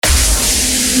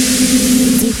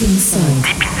Deep Inside.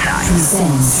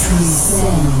 Presents.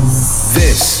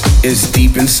 This is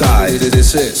Deep Inside.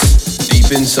 This is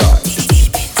Deep Inside.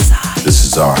 This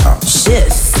is our house.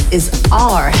 This is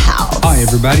our house. Hi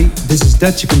everybody, this is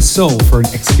Dutch Chicken Soul for an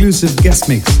exclusive guest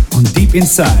mix on Deep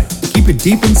Inside. Keep it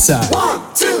deep inside.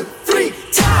 1, 2, 3,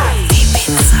 time! Deep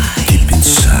Inside. Deep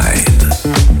Inside.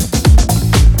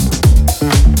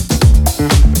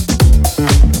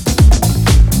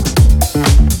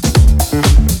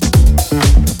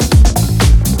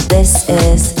 This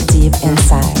is Deep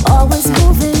Inside. Always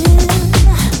moving.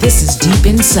 This is Deep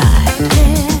Inside.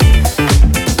 Yeah.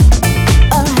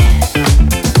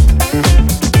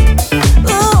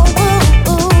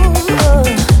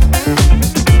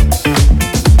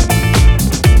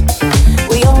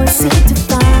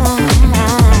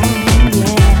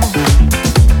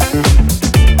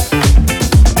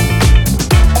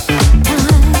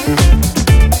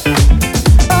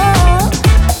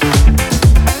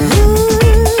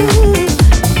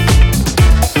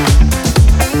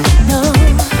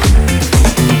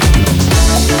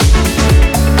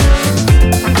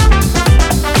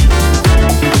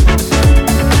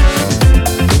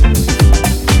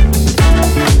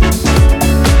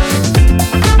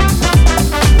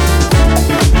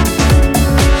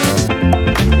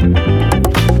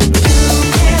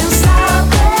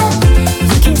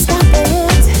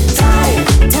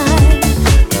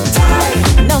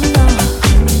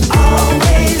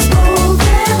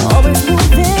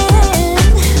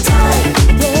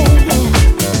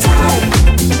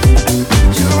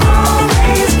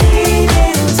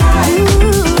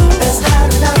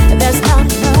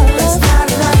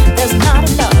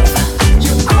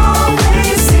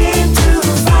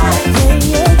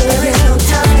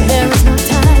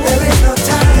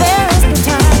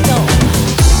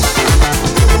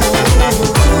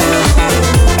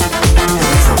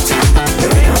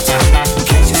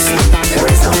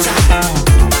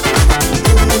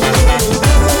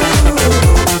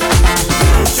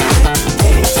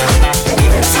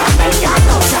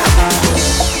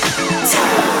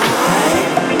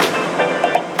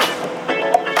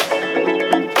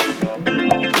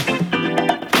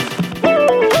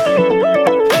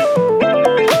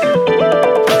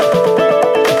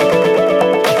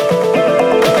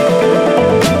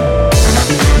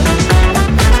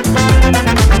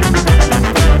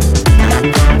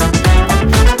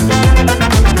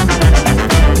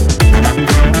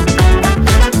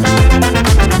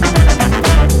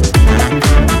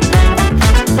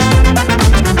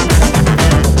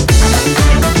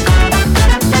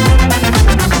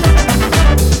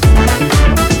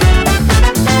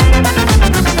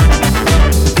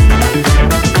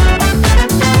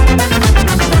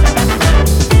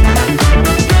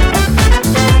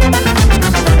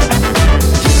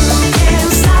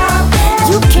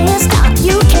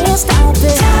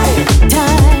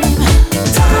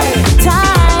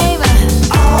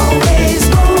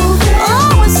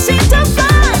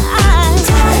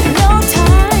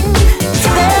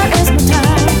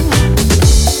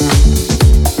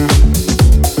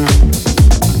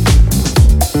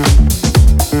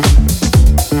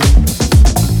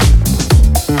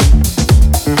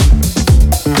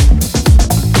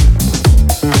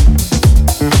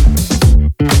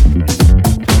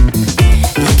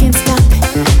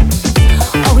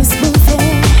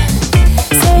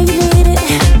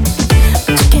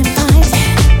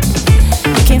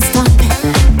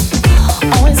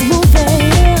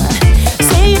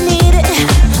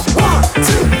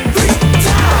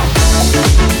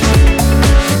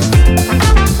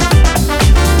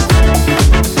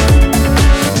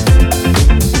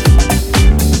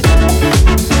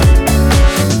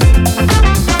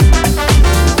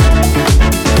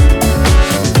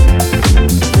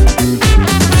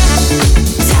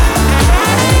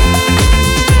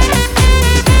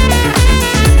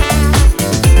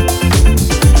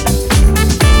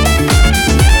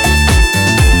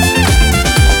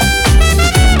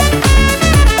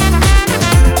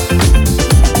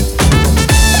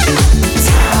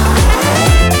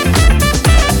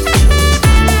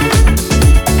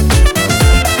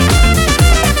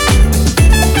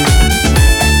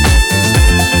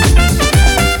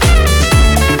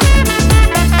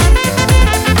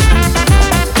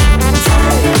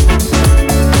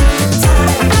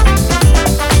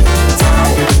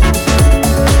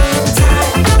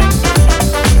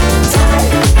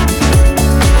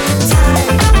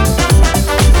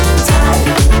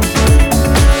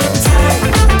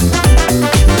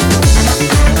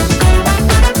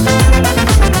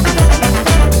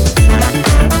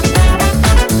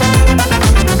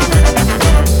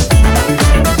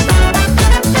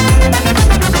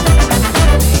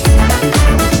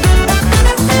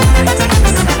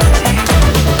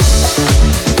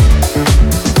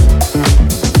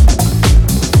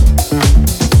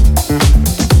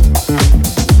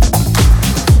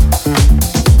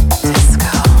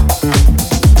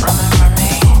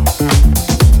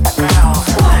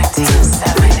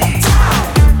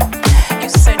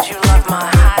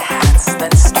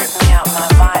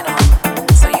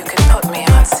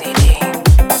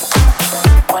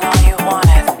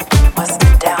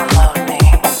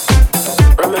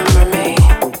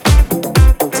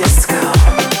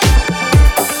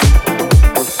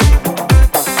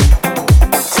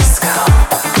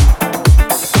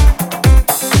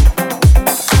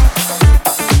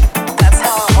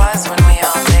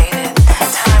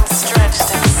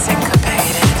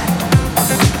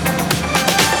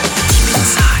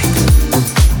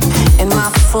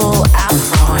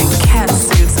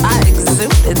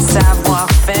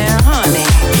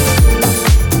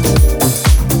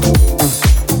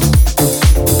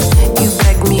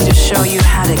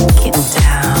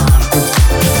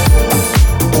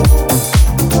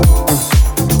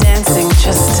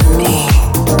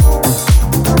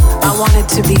 wanted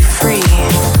to be free.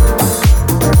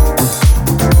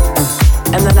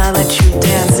 And then I let you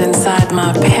dance inside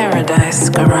my paradise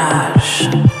garage.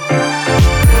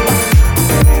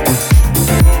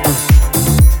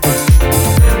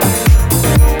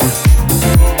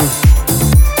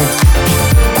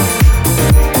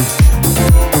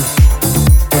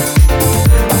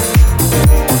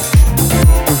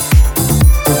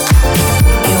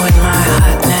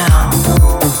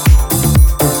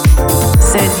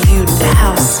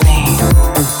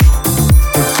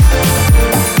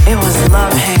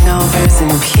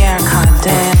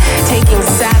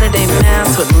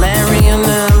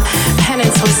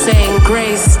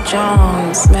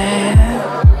 Jones, man.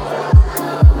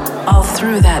 All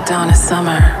through that dawn of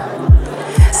summer.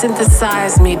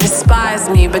 Synthesize me, despise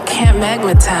me, but can't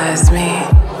magnetize me.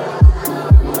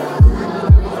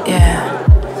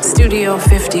 Yeah. Studio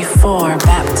 54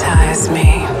 baptized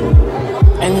me.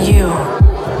 And you,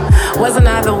 wasn't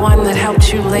I the one that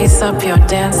helped you lace up your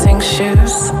dancing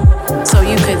shoes? So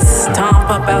you could stomp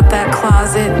up out that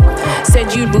closet?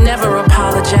 Said you'd never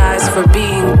apologize for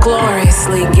being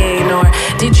gloriously gay, nor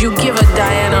did you give a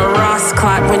Diana Ross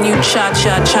clock when you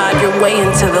cha-cha-cha'd your way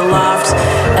into the loft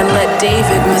and let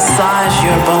David massage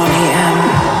your bony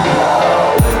M.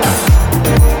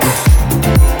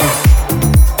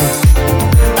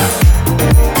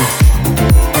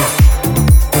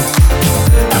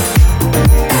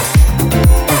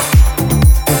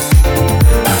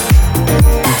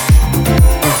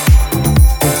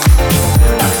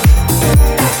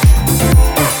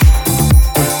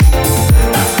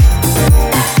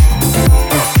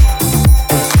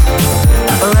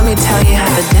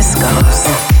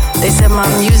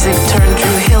 My music turned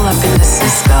Drew Hill up into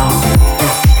Cisco.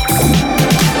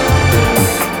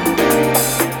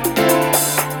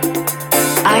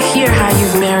 I hear how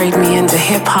you've married me into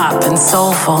hip-hop and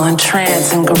soulful and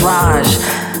trance and garage.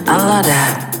 I love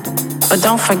that. But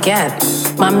don't forget,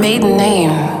 my maiden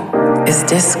name is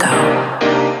Disco.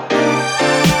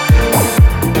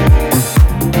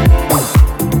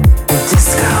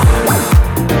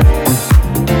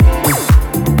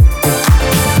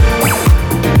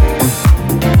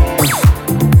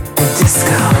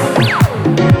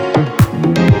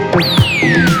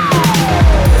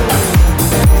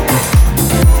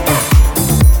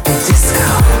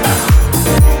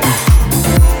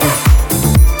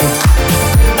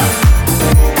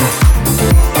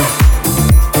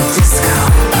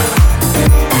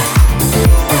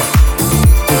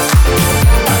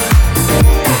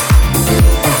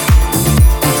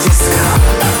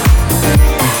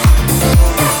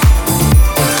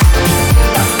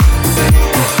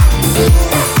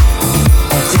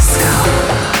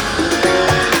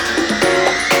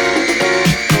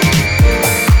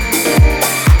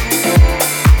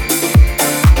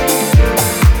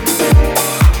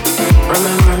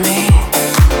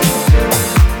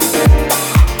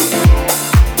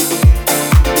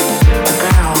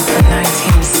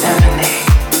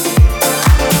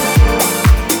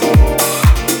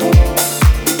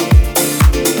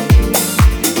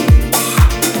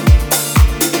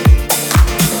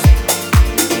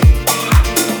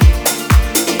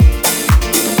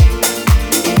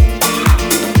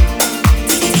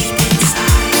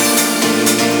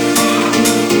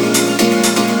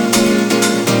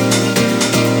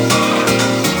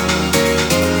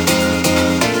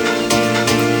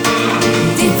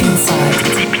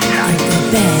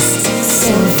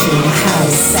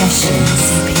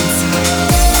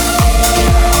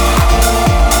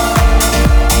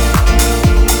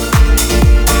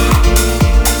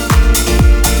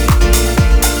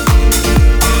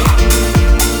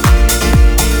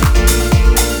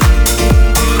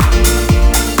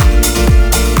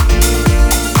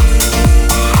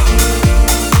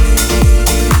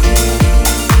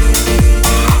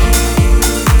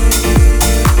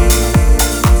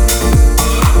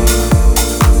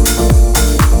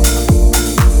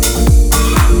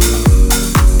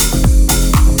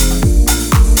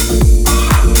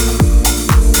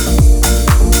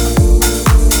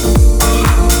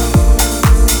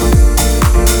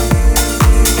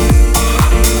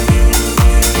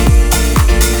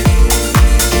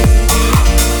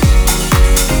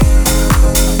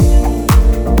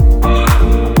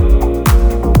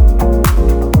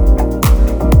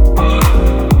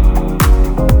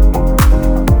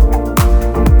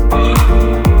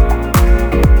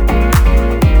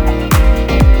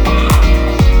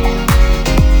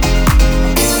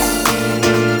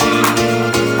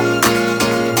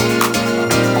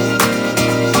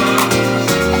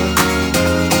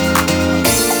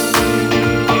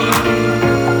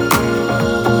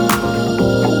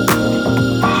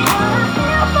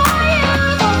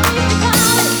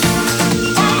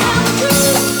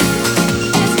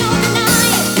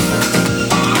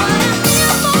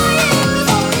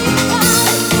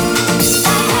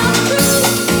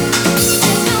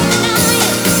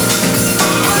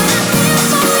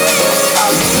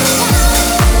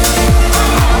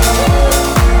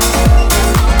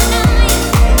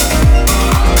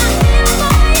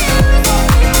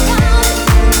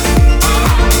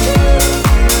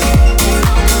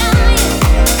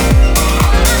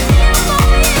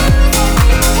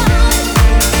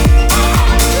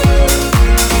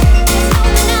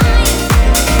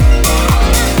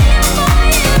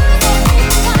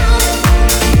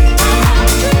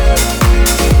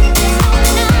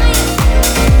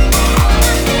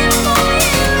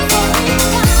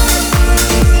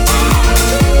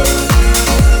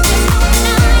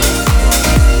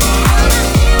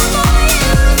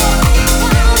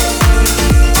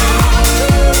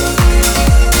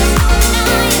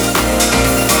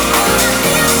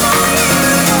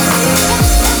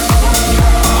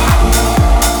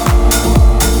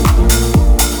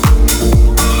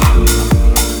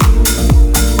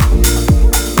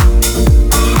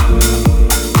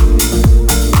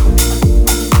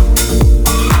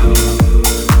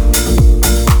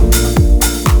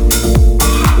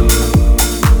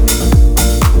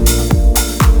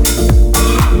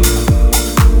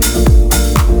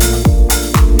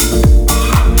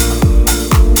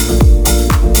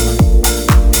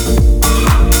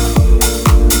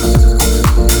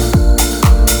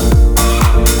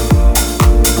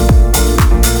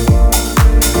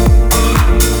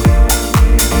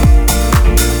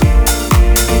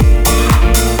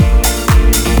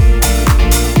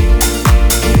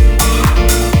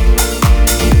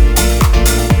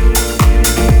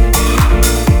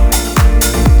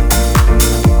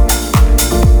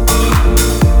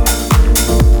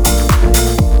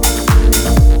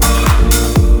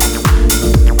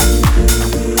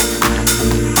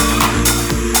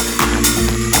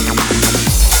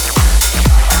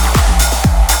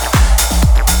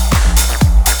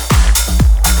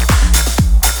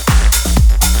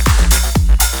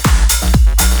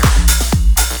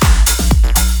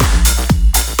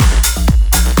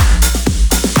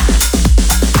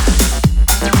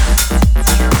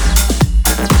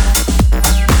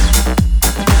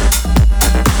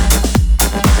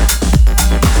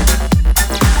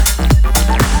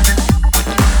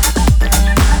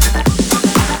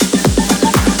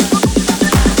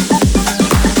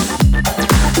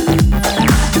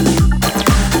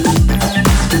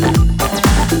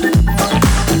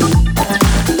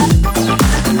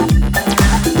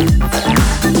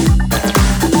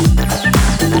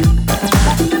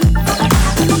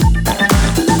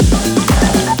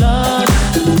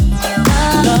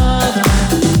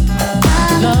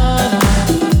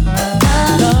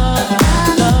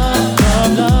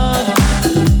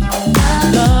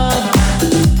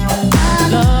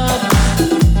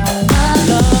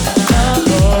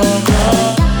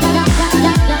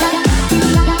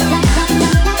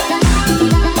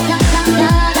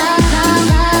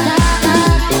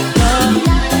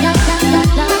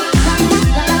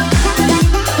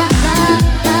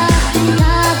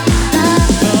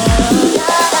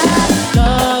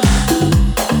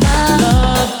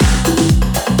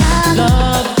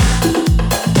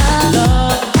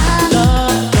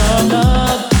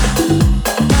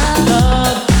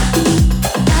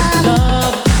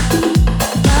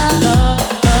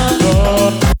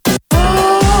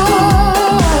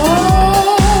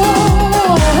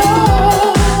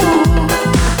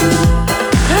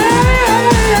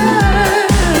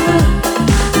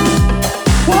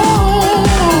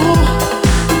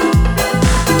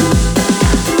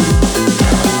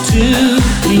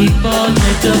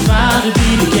 vow to be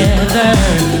together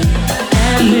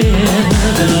and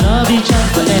live and love each other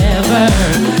forever.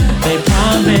 They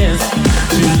promise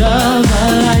to love a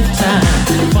lifetime.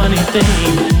 Funny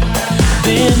thing,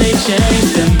 then they change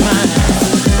their minds.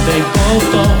 They both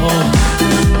go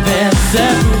their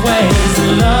separate ways.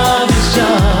 Love is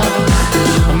just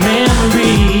a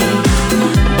memory,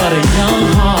 but a young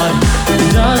heart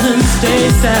doesn't stay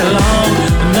sad long.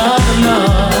 Another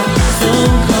love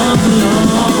soon comes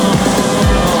along.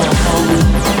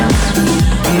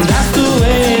 That's the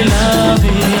way love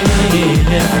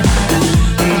is.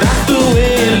 That's the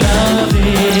way love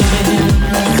is.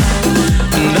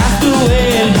 That's the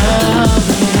way love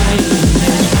is.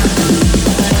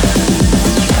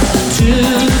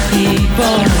 Two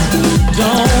people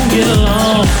don't get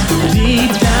along.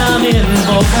 Deep down in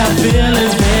both have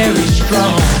feelings very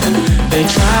strong. They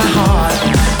try hard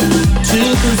to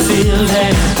conceal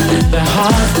it. Their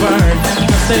hearts burn,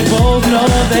 but they both know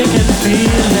they can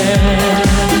feel it.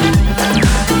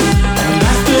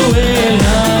 That's the way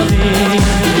love is.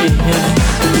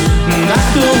 That's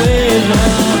the way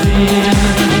love is.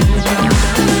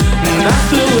 That's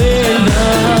the way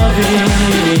love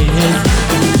is.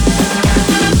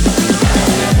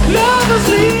 Lovers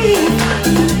leave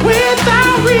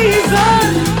without reason,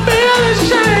 feelings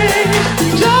change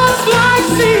just like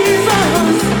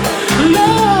seasons.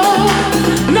 Love,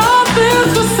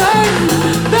 nothing's the same.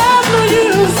 There's no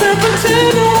use in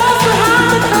pretending.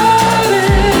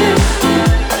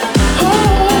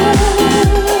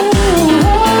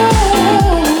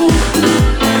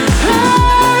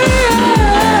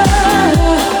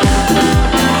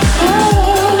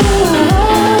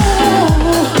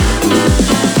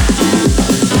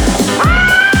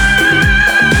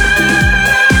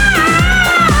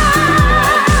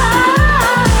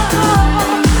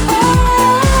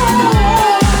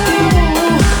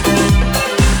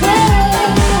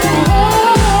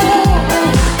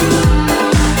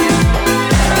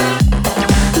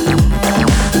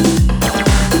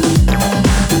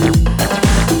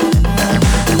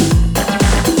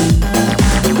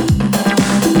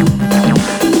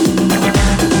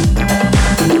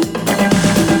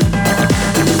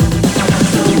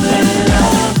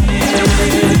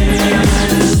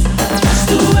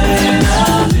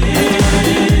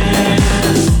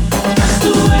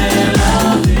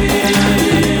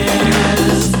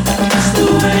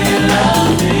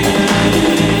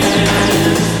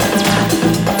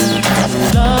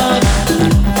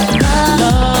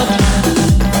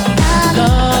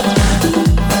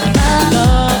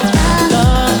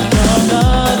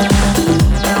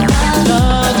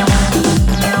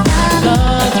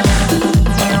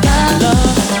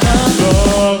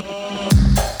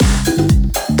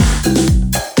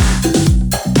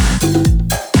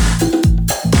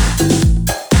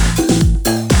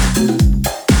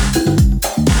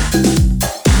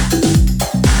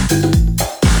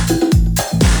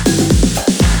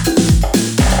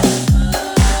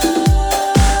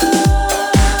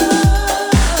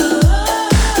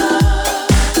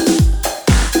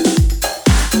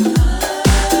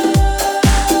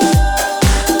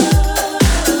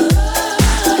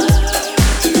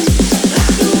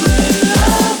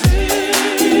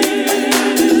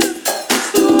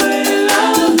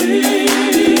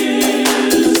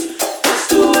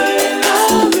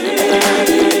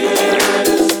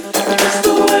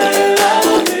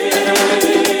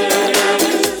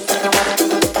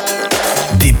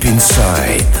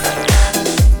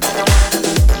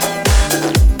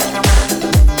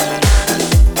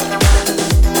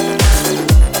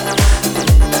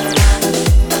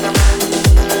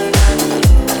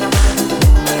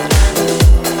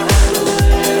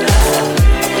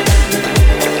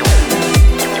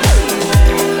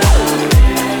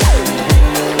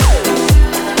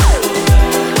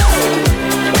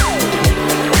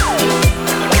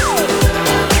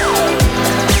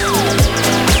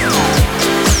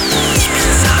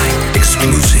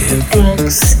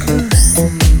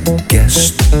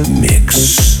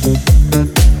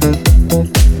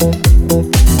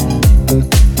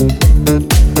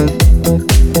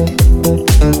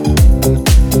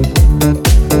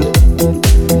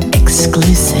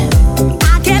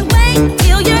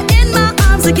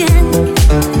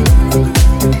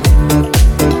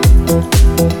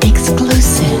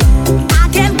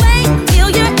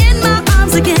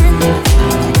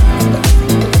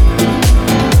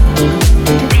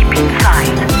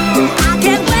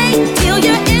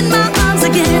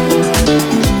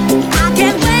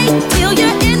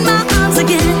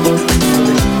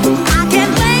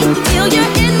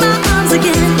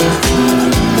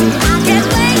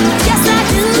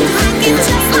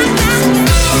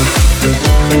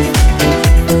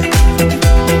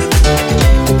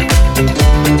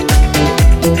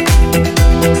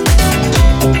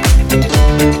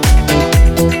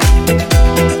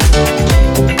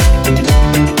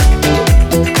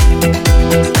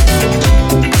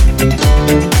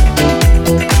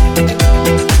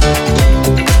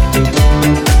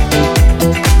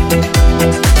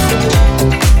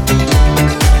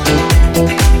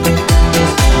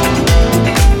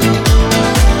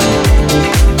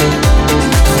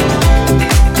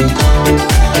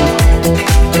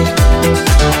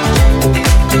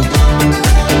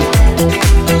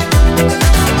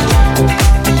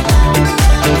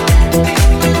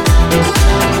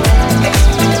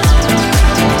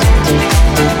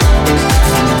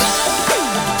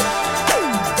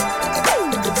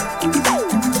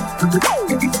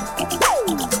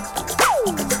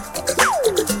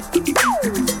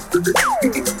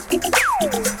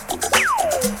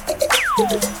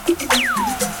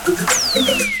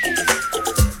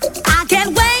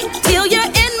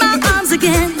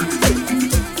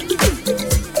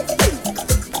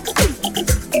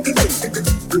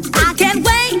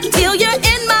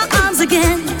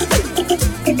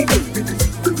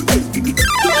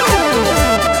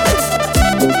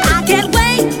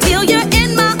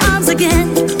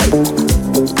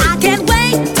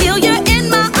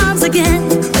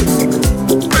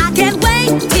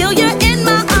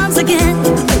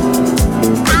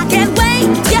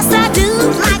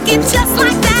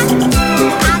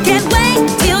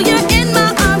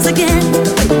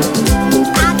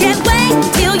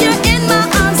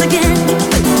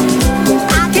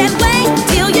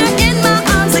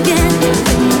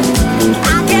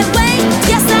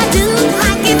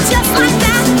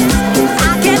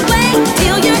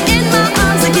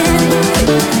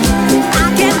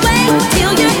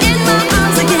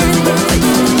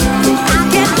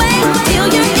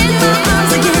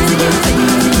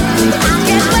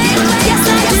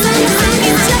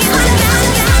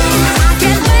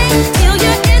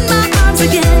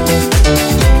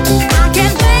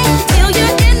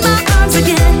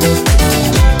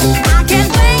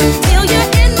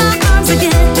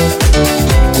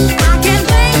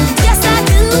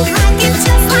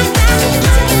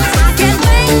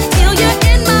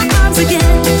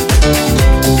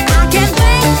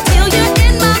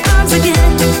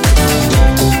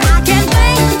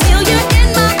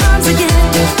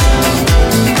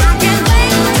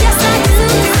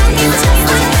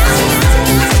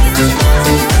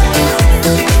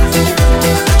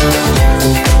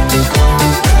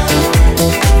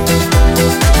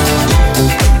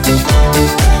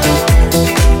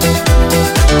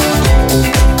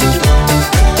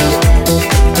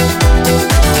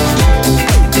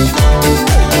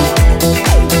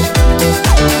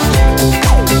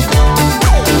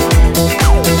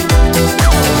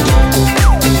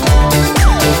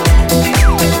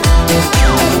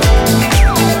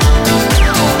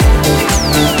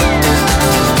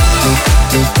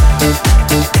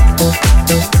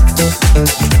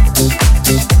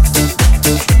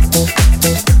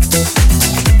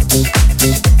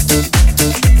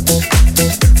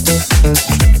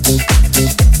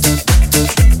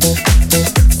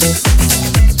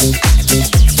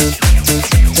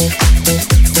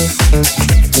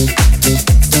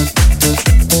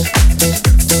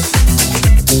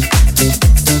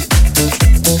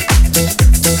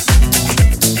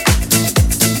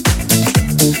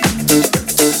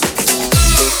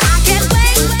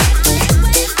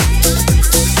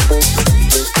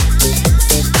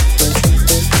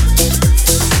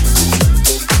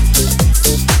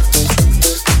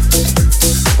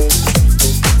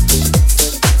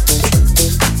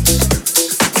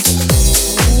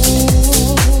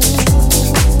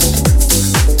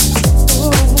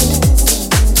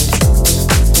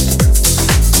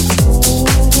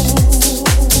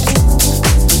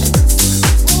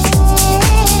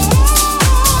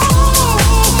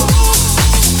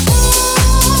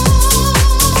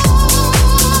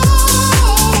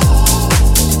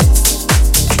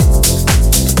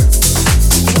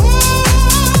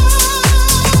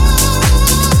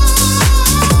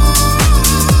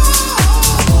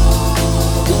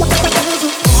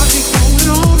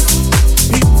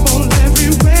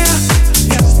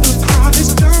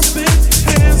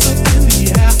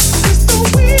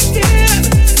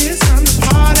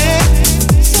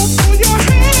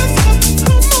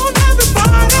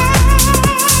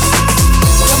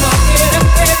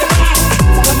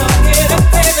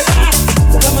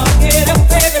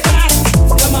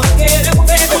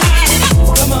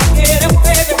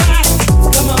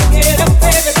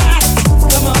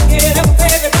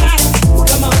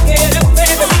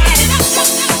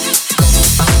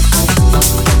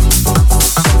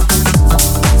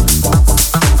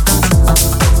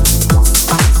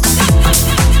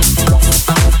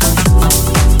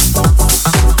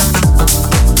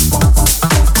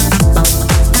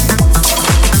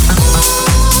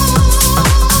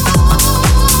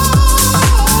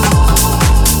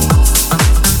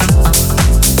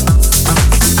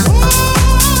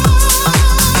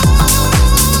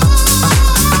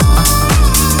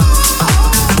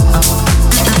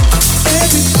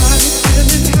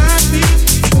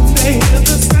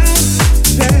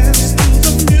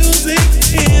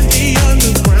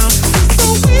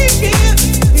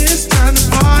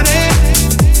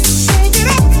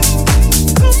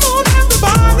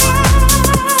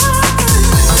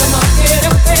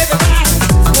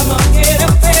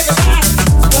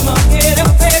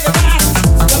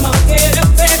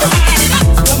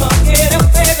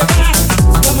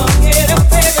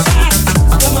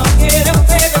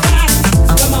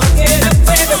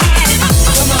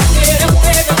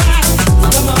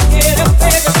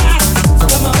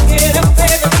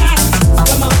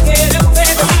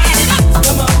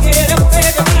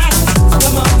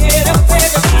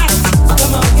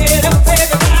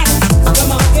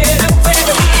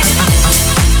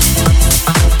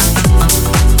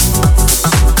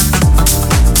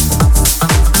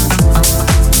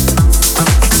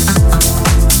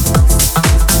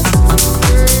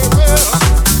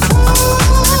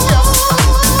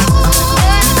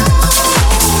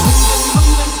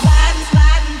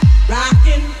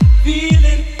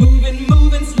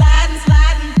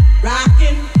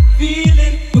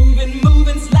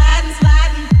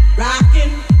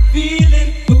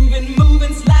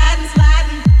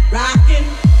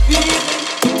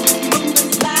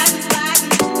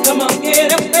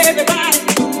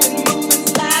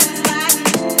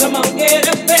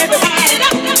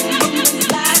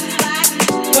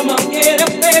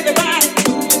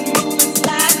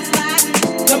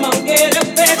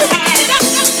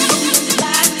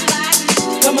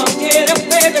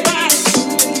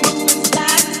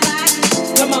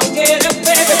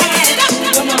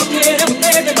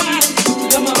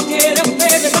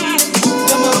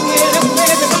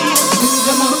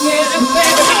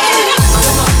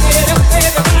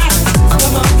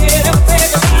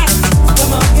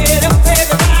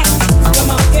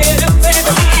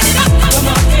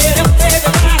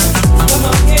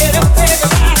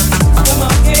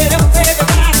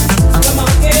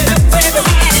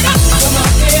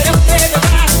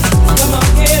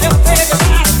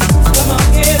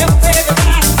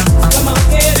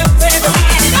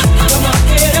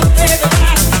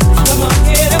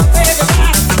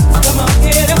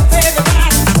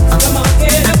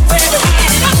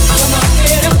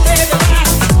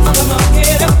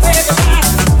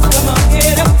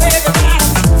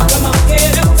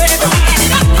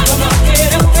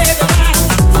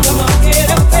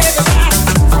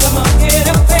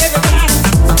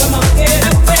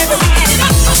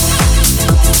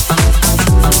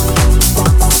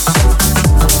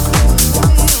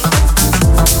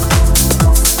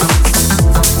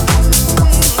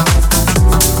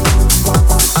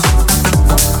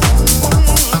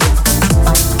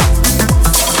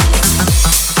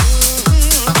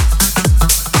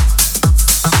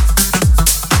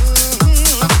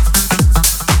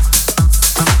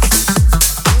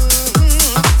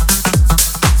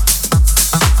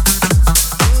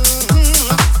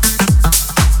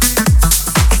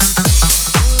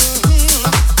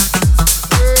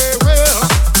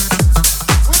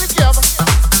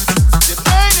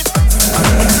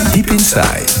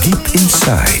 inside, deep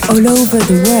inside. All over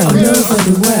the world. All over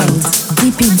the world.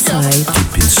 Deep inside.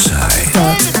 Deep inside.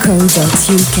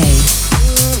 .co.uk.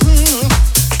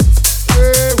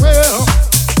 Well,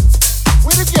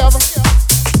 we're together,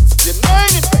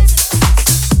 united, baby.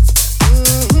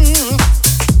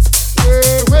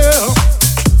 Well,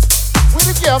 we're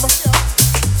together,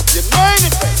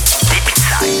 united, baby. Deep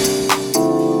inside.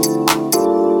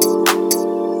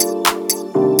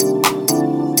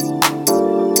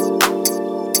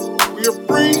 We're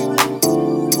free,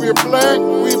 we're black,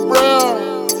 we're brown,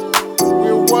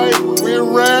 we're white, we're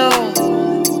round,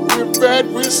 we're fat,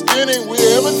 we're skinny, we're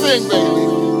everything, baby.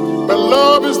 But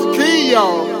love is the key,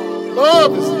 y'all.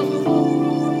 Love is the key.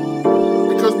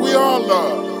 Because we are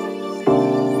love.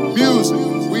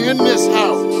 Music, we in this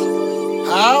house.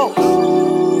 House.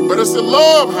 But it's a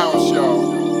love house,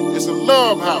 y'all. It's a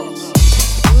love house.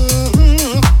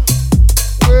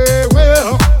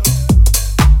 Well.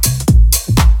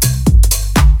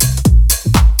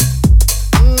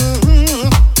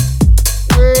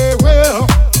 Well,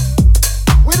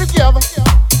 we're together,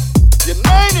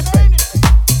 united, baby.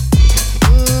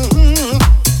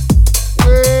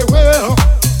 Well, well,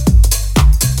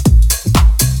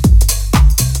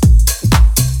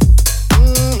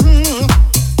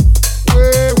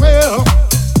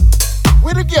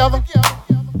 we're together,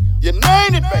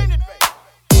 united, baby.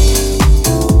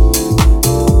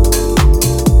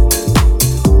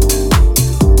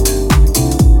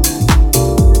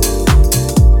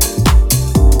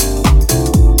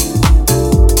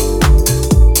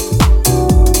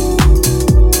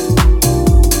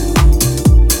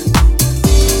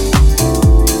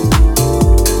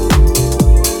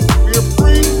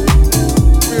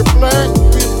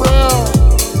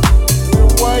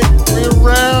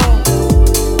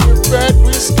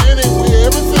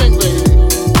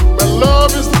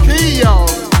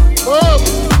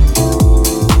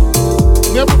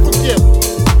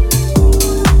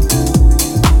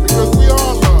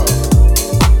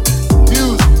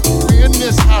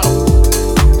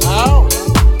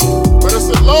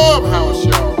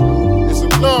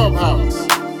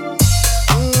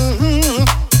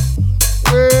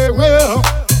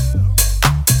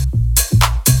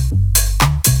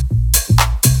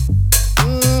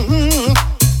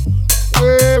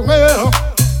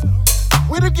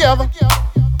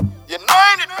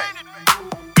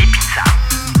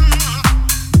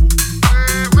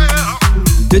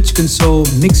 Dutch Console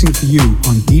mixing for you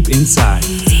on Deep Inside.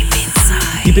 Deep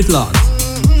Inside. Keep it locked.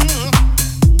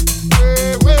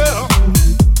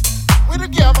 We're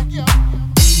together, united,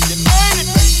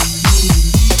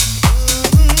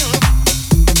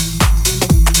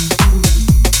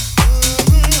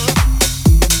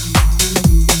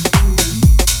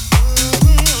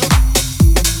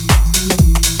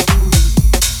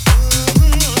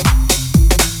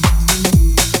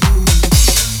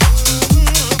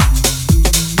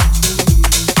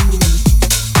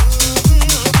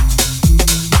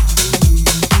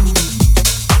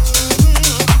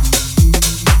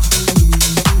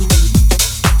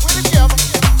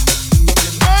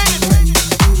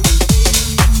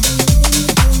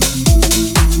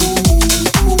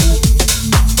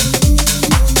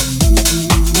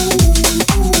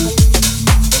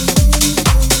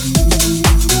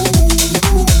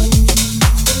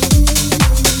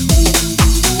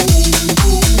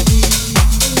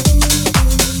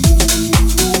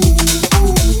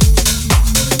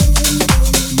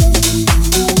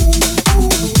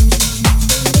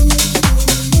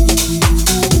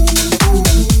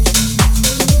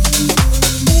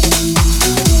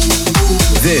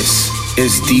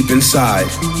 Is Deep Inside.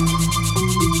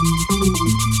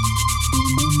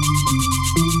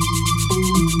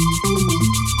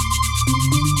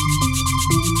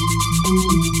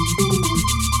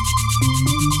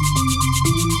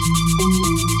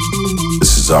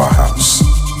 This is our house.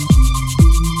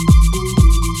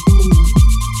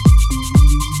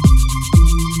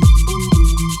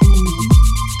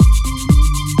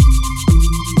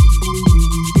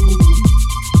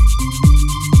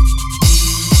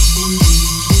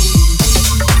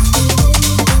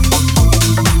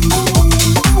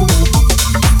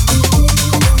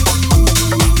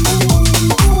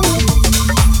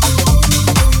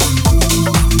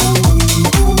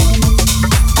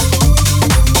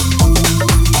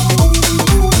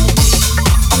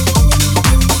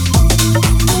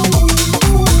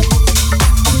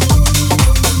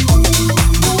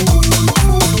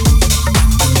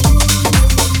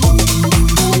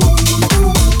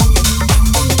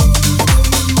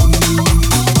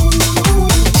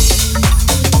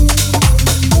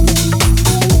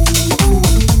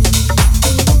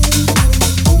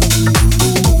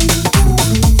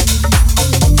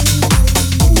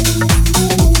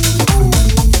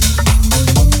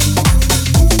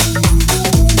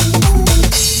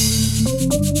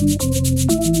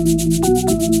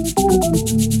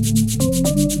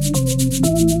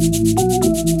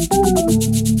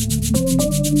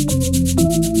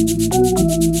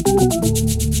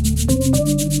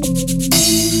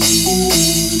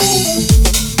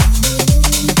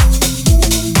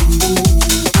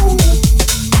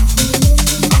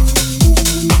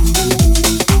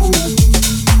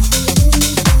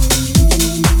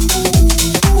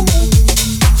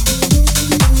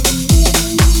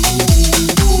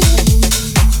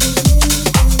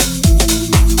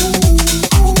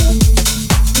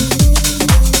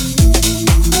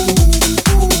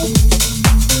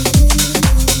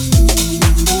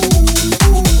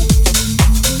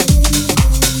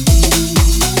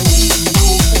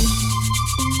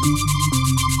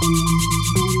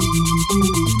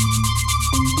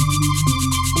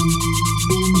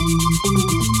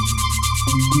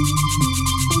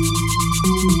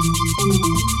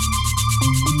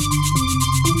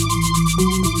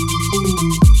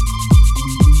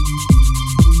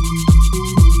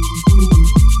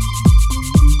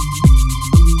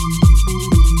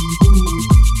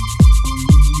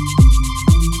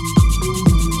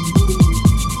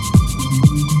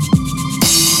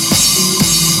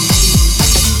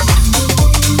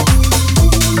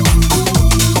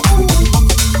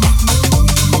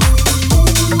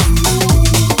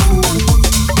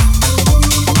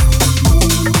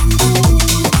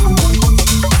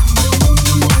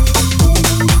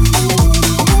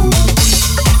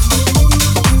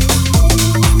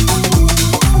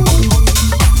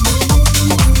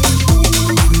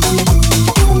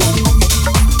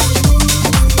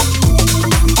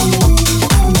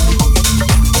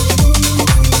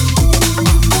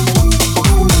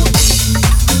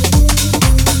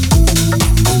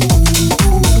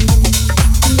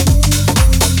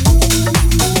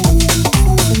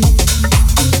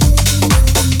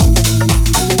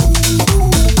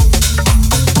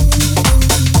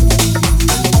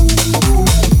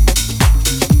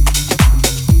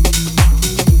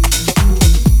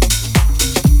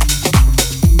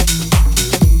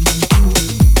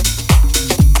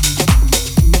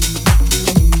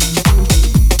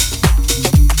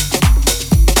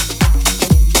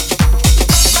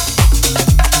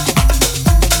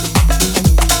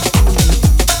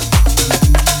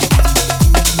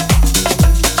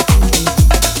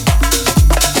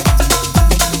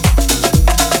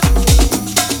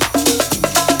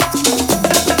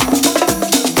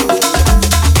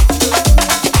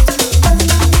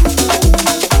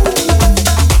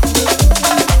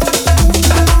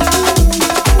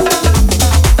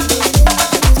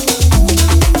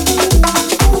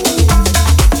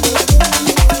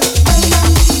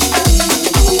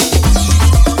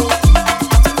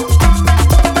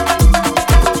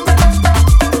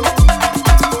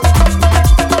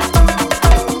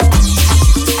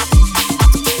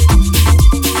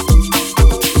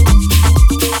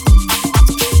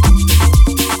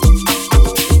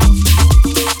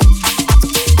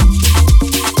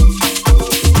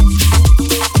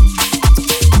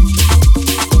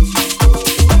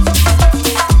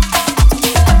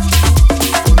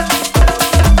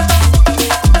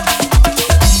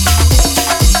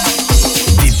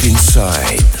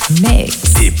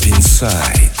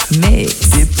 inside. Mix.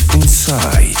 Deep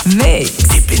inside. Mix.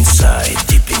 Deep inside.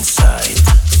 Deep inside.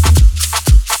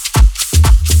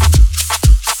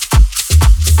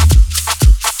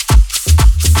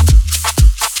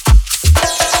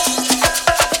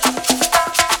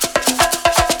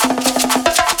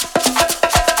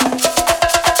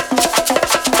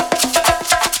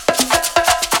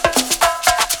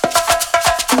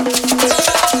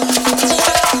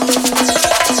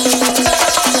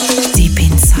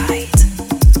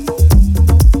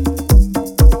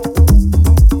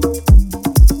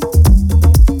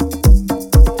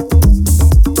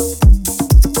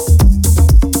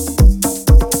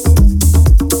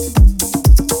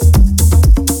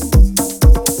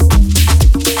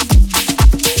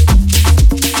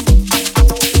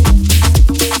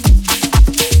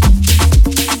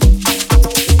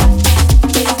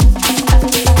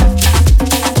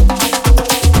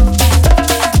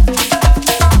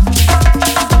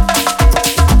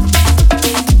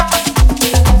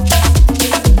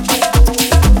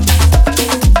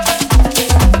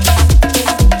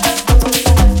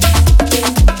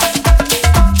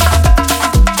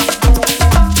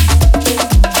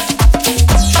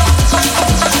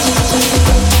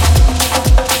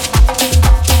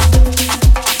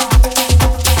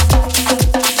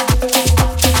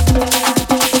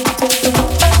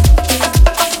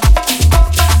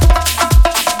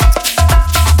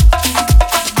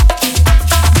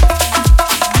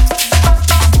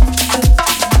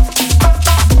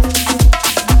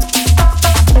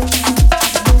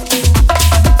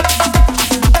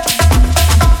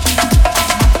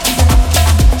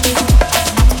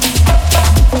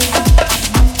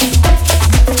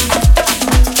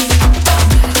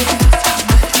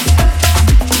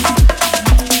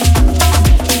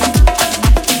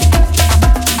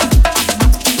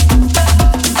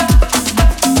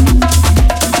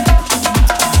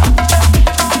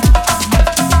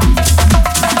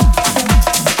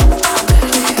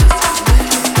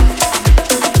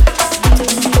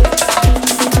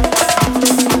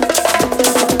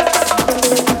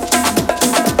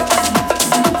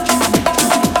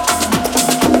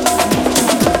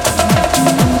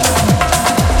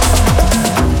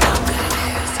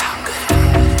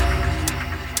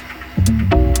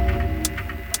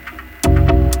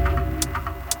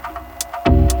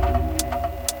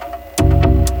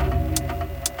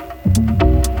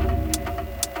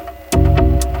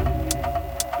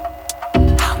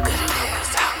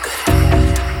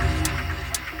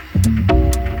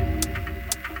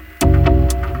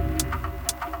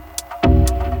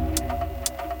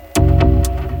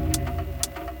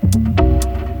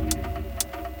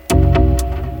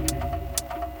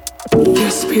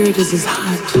 Spirit is as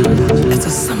hot as the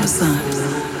summer sun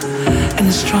and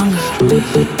is stronger than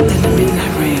the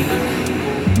midnight rain.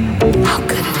 How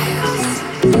good it is.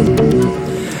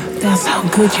 That's how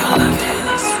good your love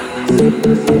is.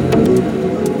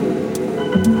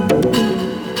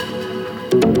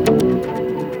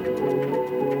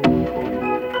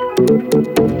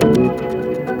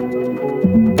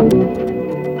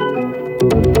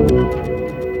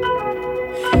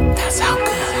 That's how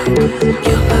good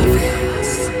your love is.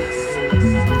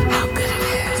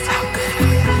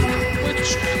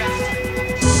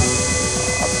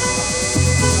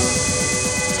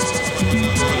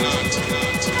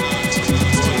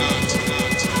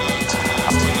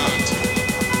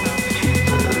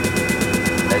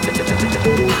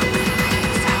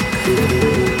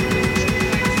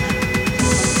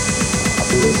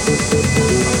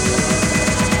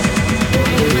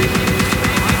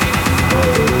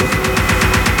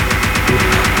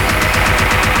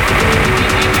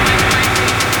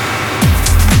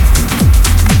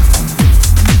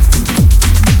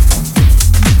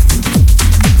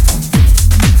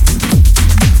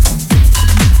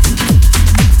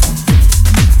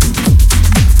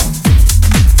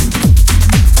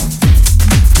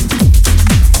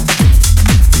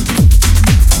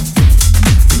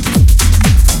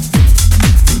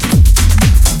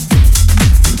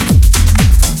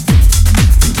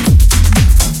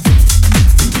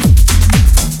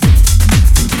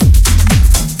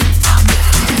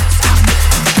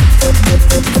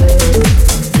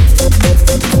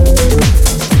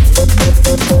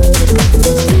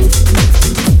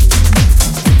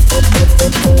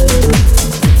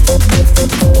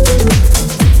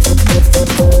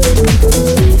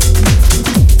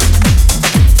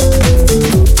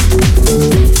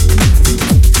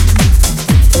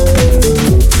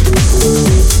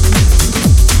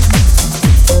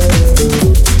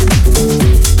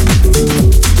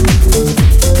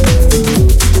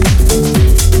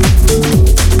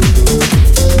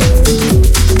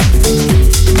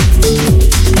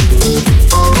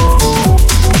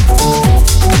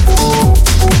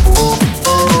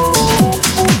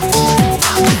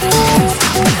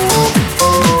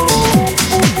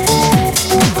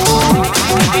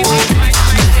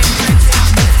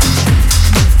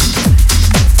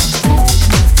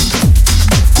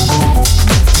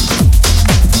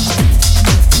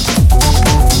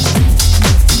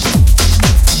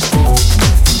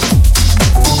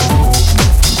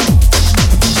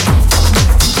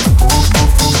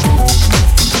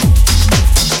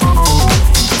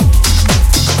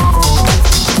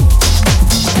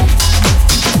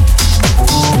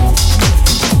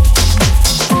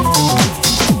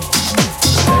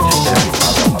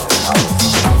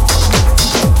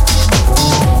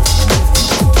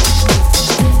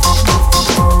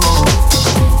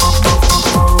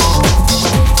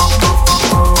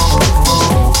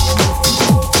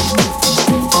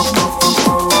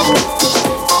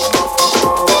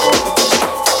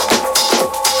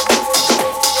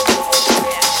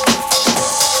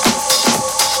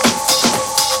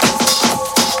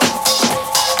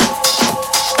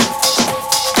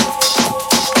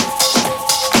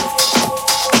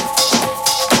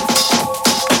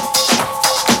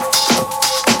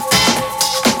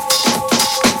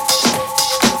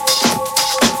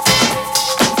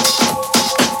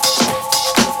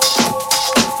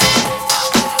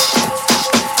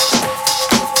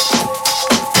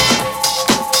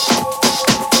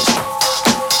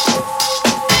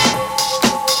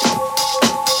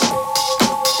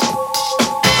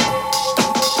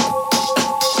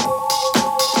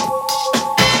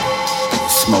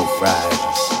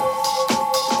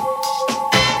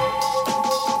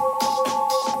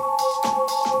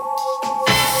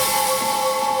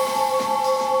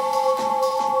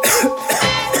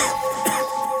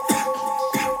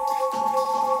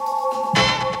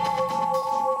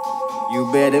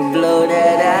 better blow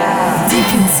that out.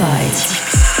 Deep inside,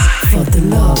 for the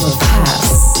love of house.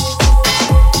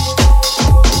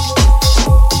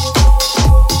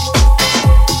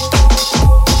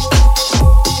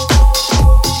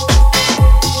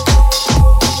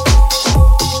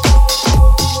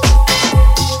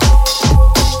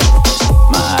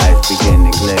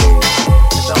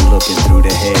 Through the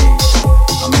haze,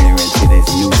 I'm entering into this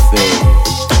new phase.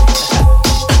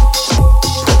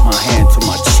 Put my hand to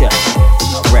my chest,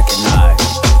 and I recognize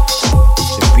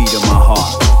the beat of my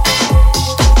heart.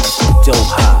 That's the dope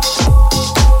high.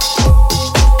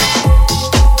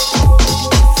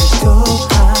 It's the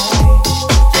dope high.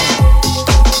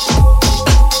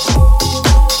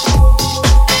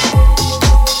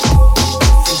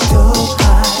 It's the dope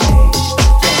high.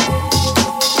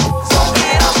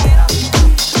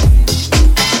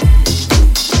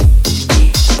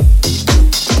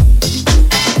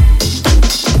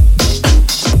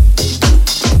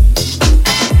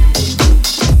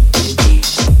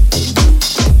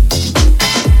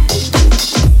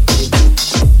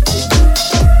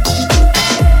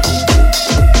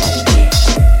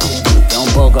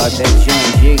 That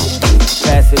joint, G.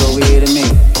 Pass it over here to me.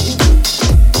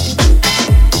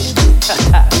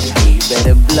 You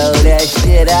better blow that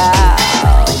shit out.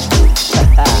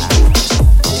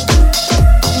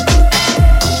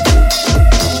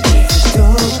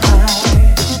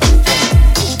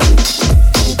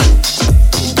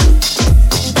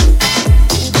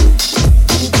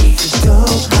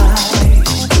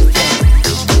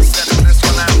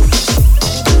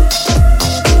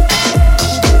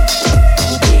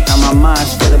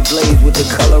 Blaze with the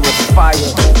color of fire.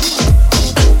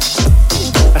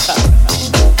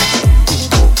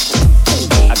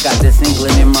 I got this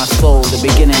inkling in my soul, the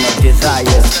beginning of desire.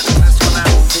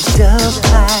 It's so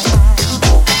high.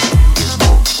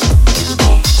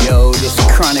 Yo, this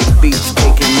chronic beat's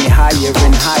taking me higher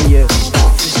and higher.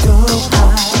 It's so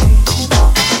high.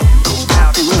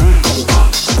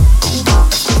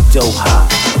 Dope high.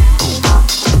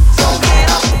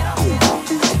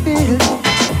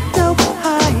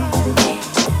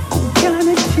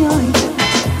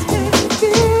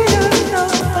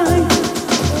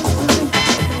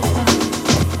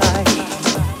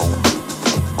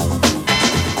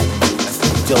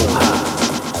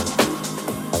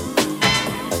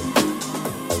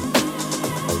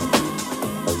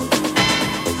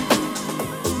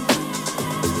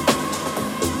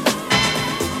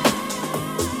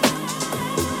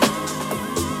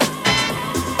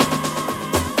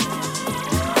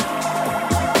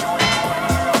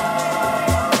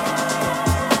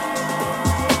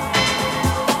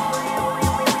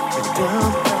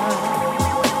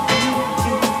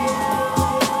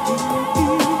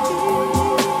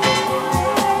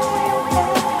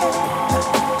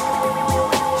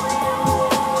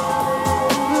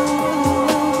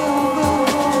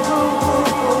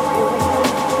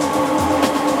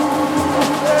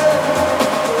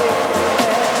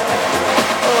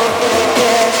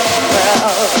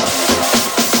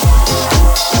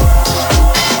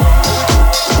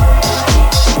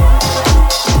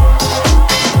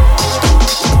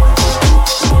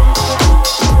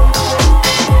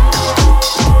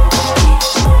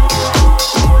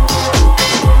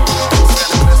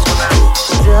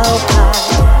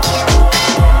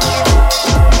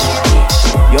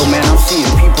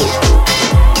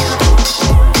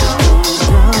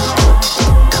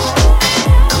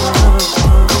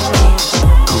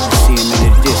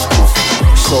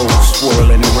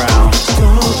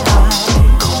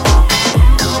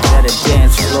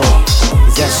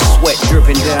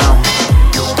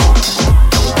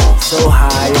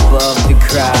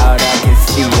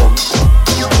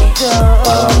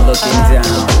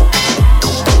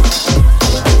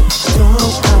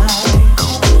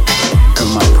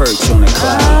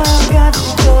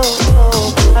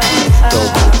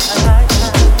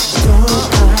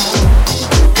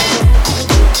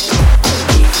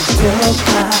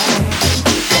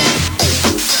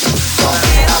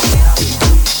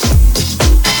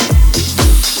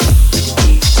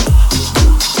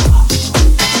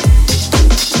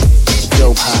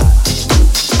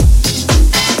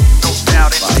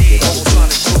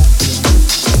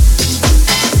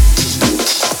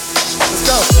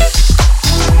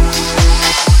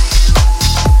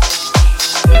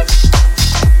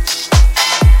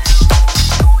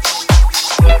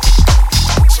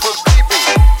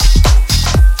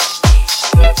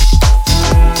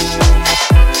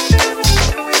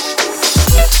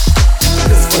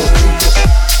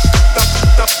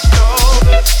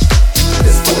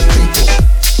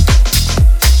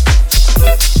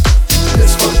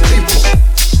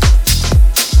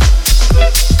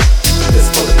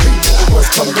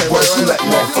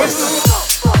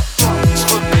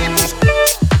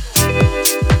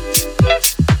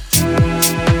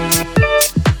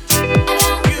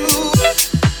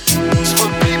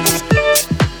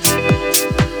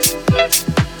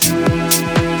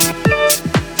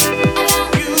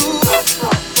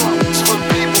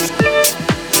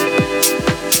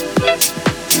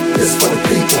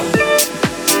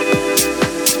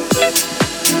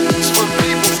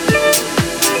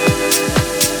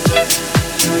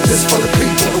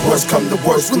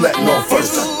 worst, we letting off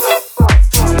first.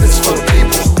 This for the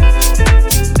people.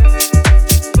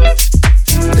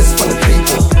 This for the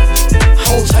people.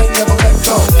 Hold tight, never let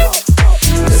go.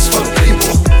 This for the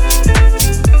people.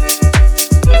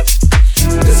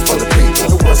 This for the people.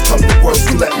 The worst come to worst,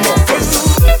 we letting off first.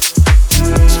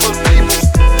 This for the people.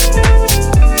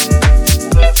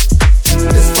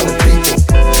 This for the people.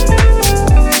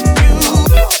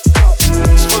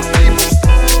 This for the people.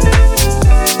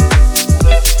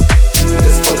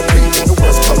 This for the people. The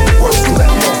worst come to worst, we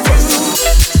letting off first.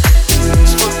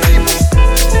 This for the people.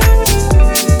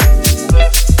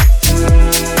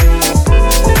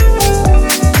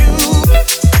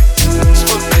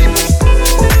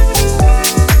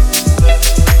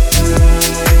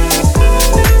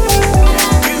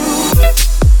 for the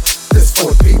people. This for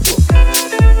the people.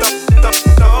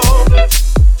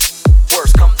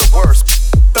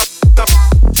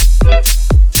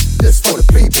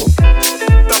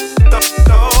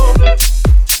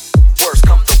 Worst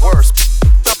come to worst.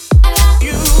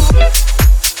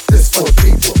 This for the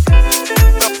people.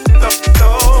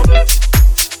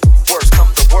 Worst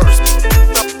come to worst.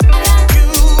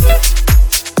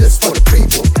 This for the people. Worst come to worst. This for the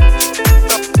people.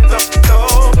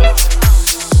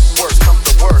 Worst come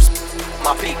to worst.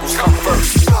 My peoples come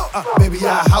first. Baby,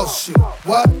 I house you.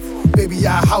 What? Baby,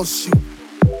 I house you.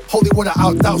 Holy water,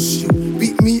 I'll douse you.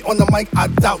 Beat me on the mic, I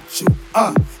doubt you.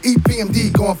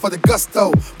 EPMD going for the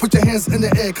gusto. Put your hands in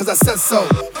the air, cause I said so.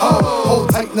 Hold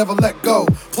tight, never let go.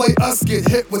 Play us, get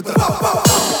hit with the.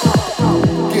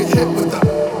 Get hit with the.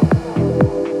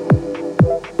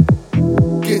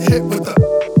 Get hit with the.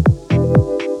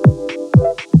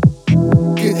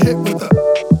 Get hit with the.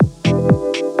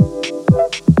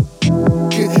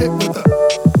 Get hit with the.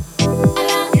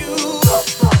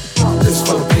 This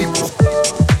for the people.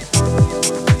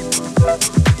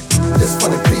 This for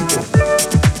the people.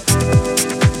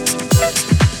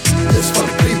 This for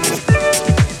the people.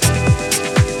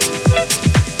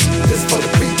 This for the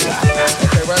people.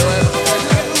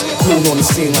 Cool on the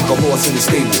scene like a horse in the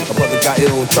stable. A brother got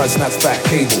ill and tried to snatch back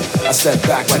cable. I stepped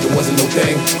back like it wasn't no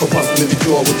thing. Go punch him in the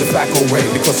jaw with the backhoe ring.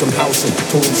 Because I'm housing,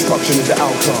 total destruction is the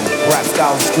outcome. Rap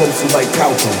style explosive like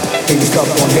Calcum. Hate stuff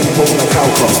on hate roll like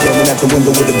Calcum. Standing at the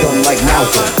window with a gun like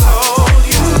Malcolm.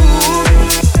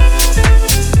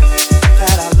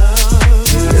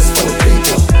 This for the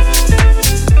people.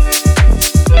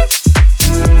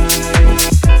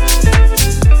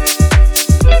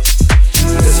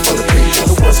 This for the people.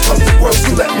 The worst comes to worst,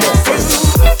 we let them know first.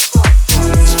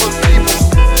 This for the people.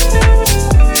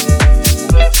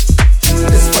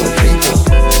 This for the people.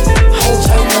 Hold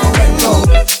tight, never let go.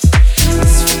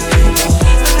 This for the people.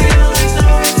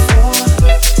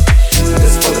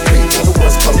 This for the people. The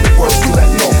worst comes to worst, we let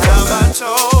them know first. I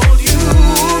told you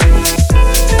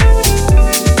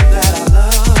that I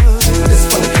love you. This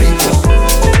for the people.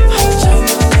 Hold tight,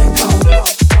 never let go.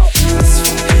 This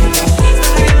for the people.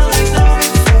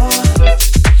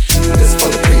 This for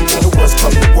the people. The worst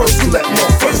comes to worst, we let them know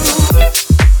first.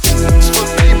 This for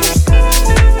the people.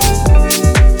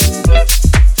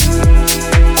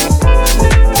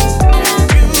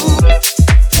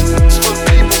 This for the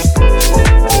people.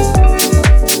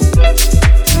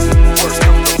 Worst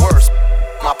come to worst,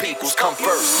 my peoples come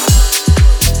first.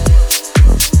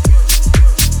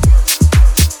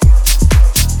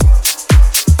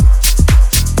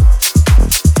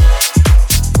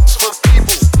 This for the people. This for the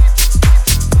people.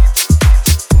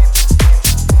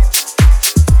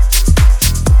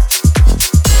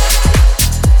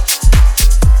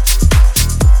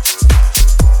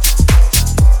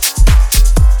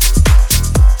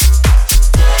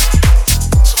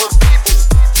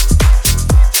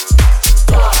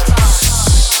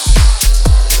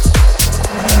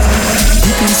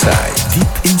 Deep inside,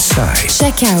 deep inside.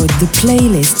 Check out the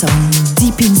playlist on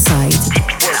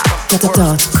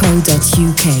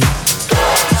deepinside.co.uk.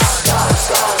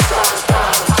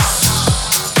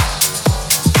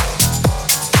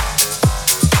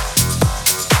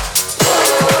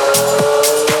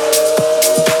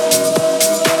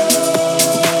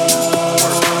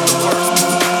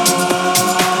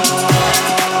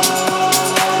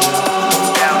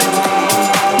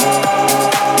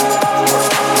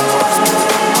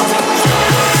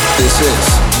 This is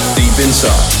Deep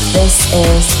Inside. This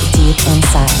is Deep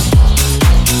Inside.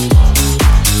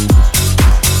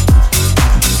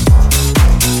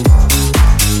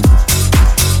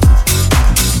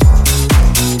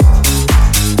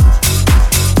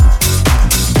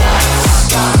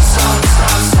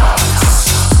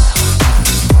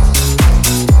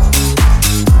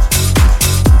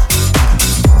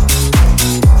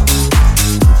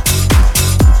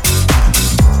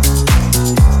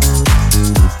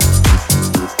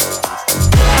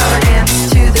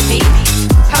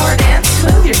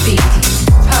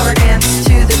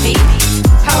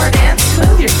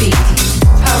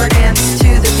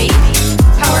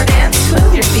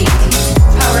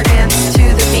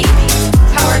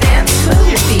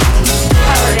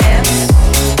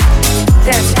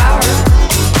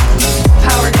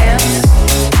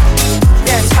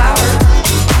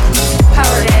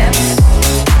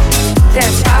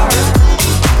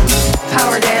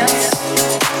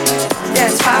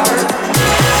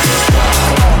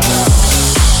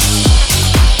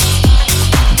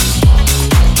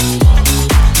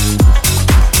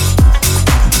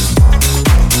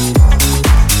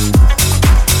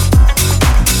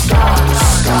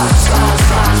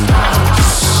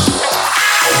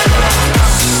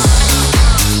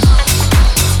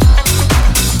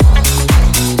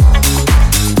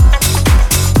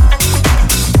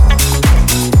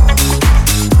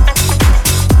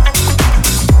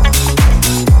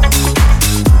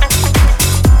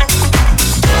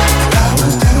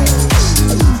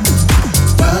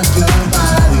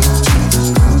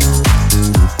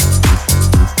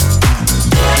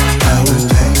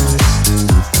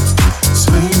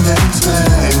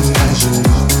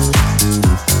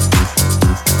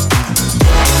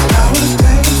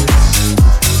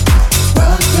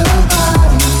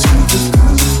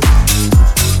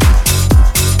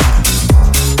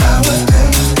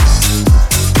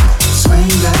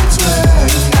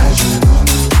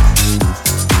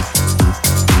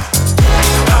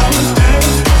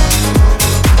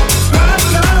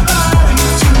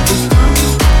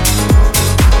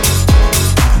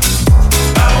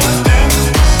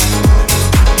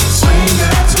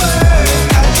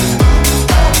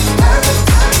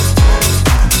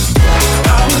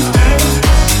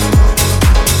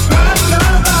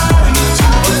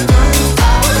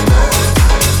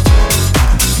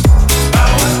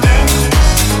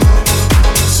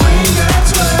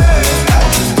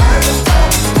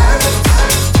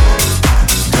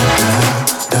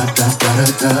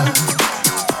 the